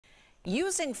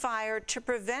Using fire to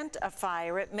prevent a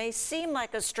fire. It may seem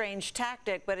like a strange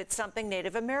tactic, but it's something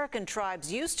Native American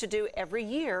tribes used to do every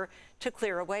year to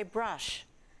clear away brush.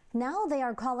 Now they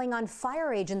are calling on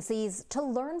fire agencies to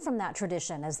learn from that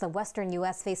tradition as the western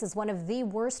U.S. faces one of the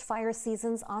worst fire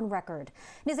seasons on record.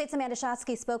 News 8's Amanda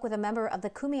Shatsky spoke with a member of the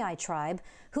Kumeyaay tribe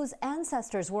whose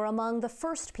ancestors were among the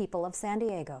first people of San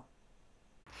Diego.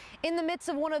 In the midst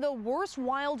of one of the worst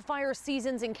wildfire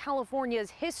seasons in California's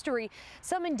history,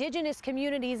 some indigenous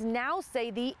communities now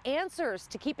say the answers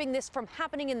to keeping this from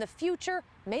happening in the future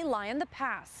may lie in the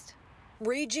past.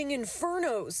 Raging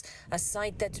infernos, a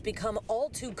sight that's become all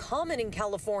too common in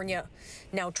California.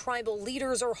 Now tribal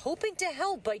leaders are hoping to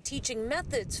help by teaching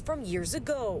methods from years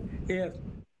ago. If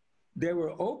they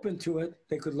were open to it,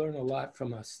 they could learn a lot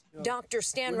from us. Dr.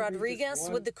 Stan Rodriguez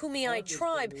with the Kumeyaay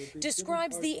tribe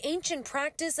describes the ancient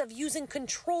practice of using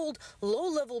controlled,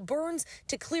 low-level burns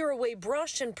to clear away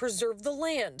brush and preserve the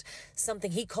land,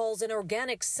 something he calls an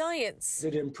organic science.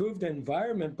 It improved the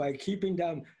environment by keeping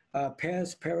down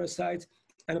pests, parasites,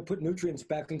 and it put nutrients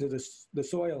back into the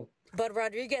soil. But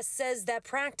Rodriguez says that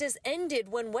practice ended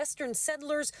when Western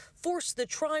settlers forced the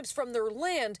tribes from their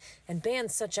land and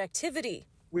banned such activity.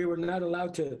 We were not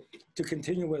allowed to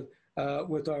continue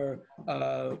with our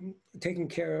taking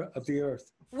care of the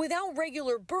earth. Without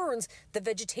regular burns, the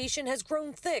vegetation has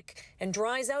grown thick and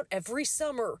dries out every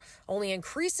summer, only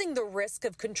increasing the risk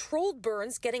of controlled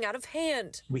burns getting out of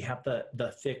hand. We have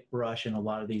the thick brush in a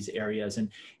lot of these areas, and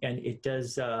it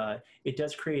does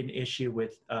create an issue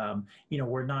with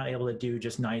we're not able to do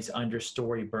just nice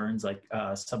understory burns like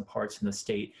some parts in the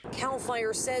state. CAL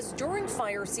FIRE says during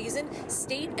fire season,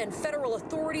 state and federal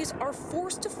authorities are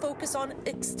forced to focus on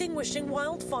extinguishing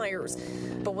wildfires.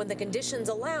 But when the conditions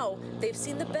allow, they've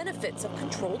seen the benefits of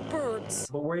controlled burns.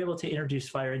 But we're able to introduce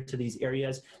fire into these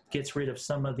areas, gets rid of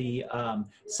some of the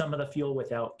fuel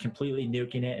without completely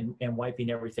nuking it and wiping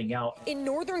everything out. In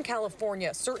Northern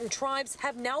California, certain tribes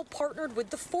have now partnered with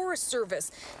the Forest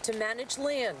Service to manage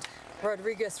land.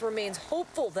 Rodriguez remains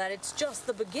hopeful that it's just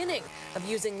the beginning of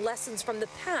using lessons from the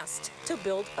past to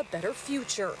build a better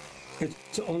future.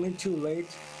 It's only too late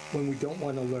when we don't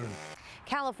want to learn.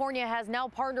 California has now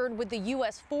partnered with the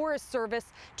U.S. Forest Service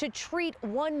to treat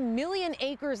 1 million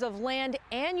acres of land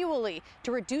annually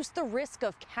to reduce the risk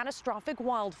of catastrophic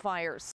wildfires.